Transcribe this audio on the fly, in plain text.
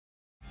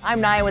I'm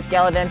Nia with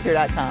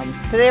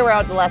Galaventure.com. Today we're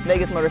out at the Las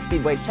Vegas Motor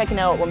Speedway checking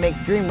out what makes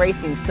dream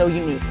racing so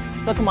unique.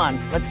 So come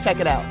on, let's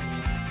check it out.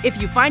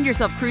 If you find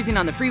yourself cruising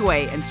on the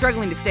freeway and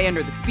struggling to stay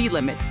under the speed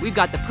limit, we've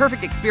got the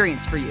perfect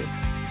experience for you.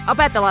 Up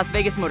at the Las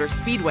Vegas Motor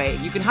Speedway,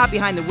 you can hop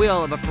behind the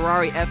wheel of a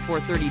Ferrari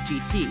F430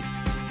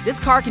 GT. This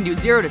car can do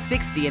 0 to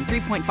 60 in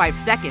 3.5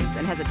 seconds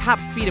and has a top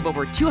speed of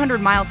over 200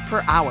 miles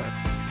per hour.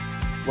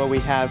 What we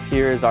have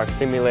here is our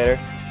simulator,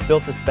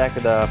 built to spec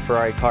of the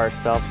Ferrari car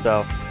itself,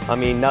 so I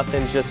mean,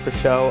 nothing's just for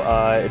show,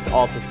 it's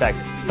all to spec.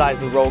 It's the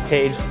size of the roll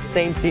cage,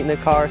 same seat in the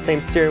car,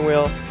 same steering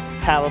wheel,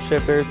 paddle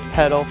shifters,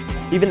 pedal,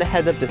 even the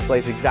heads-up display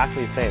is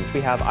exactly the same. We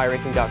have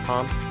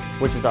iRacing.com,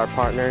 which is our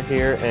partner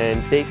here,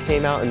 and they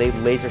came out and they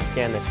laser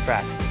scanned this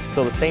track.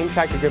 So the same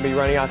track you're going to be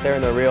running out there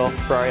in the real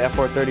Ferrari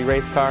F430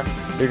 race car,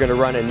 you're going to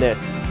run in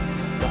this.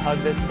 So hug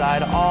this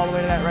side all the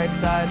way to that right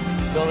side,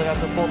 build it up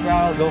to full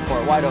throttle, go for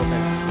it, wide open.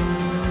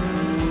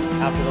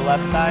 Out to the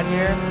left side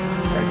here.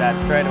 There's that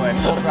straightaway,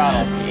 full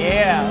throttle.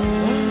 Yeah.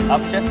 Up,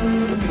 Chip.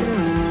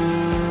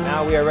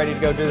 Now we are ready to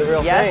go do the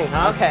real thing,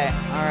 huh? Okay,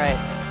 all right.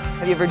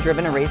 Have you ever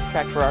driven a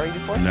racetrack Ferrari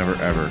before? Never,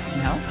 ever.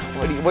 No?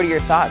 What are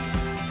your thoughts?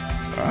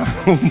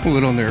 I'm a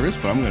little nervous,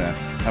 but I'm going to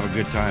have a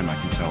good time, I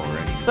can tell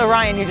already. So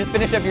Ryan, you just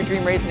finished up your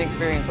dream racing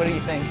experience. What do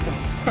you think?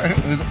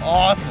 It was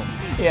awesome.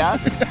 Yeah?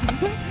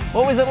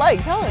 What was it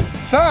like? Tell us.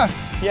 Fast.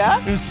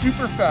 Yeah? It was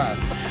super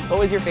fast. What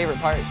was your favorite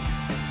part?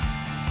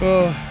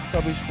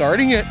 Probably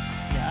starting it.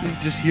 Yeah.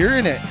 Just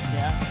hearing it.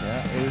 Yeah.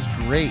 Yeah, it was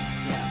great.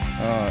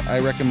 Yeah. I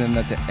recommend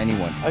that to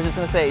anyone. I was just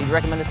going to say, you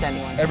recommend this to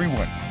anyone?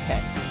 Everyone.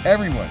 Okay.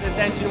 Everyone. This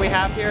engine we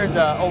have here is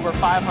over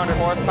 500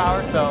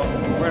 horsepower, so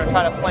we're going to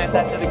try to plant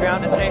that to the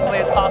ground as safely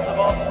as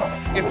possible.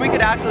 If we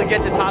could actually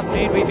get to top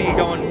speed, we'd be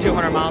going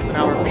 200 miles an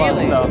hour plus.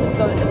 Really?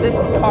 So this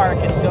car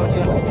can go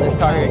 200? This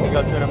car here can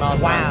go 200 miles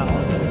an hour.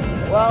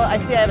 Wow. Well, I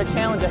see I have a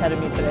challenge ahead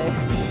of me today.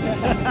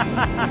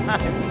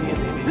 I'm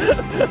teasing.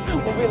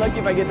 We'll be lucky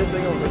if I get this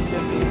thing over 50.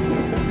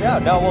 Yeah,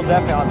 no, we'll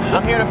definitely.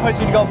 I'm here to push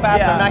you to go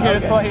faster. Yeah, I'm not here to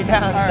okay. slow you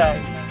down. All So.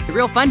 right. The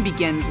real fun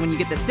begins when you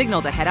get the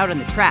signal to head out on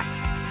the track.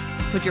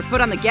 Put your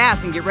foot on the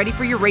gas and get ready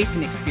for your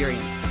racing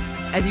experience.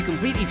 As you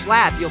complete each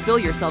lap, you'll feel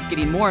yourself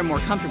getting more and more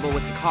comfortable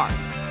with the car.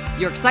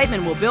 Your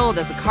excitement will build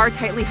as the car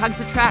tightly hugs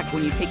the track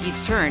when you take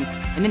each turn,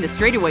 and in the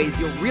straightaways,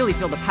 you'll really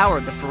feel the power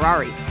of the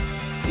Ferrari.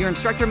 Your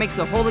instructor makes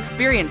the whole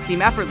experience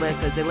seem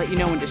effortless as they let you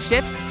know when to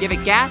shift, give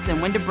it gas,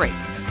 and when to brake.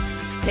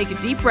 Take a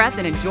deep breath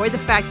and enjoy the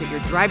fact that you're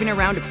driving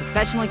around a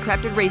professionally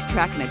crafted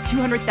racetrack in a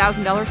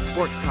 $200,000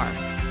 sports car.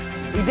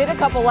 We did a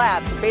couple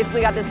laps and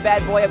basically got this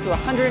bad boy up to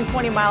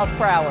 120 miles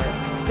per hour.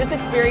 This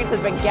experience has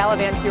been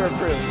Galaventure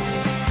approved.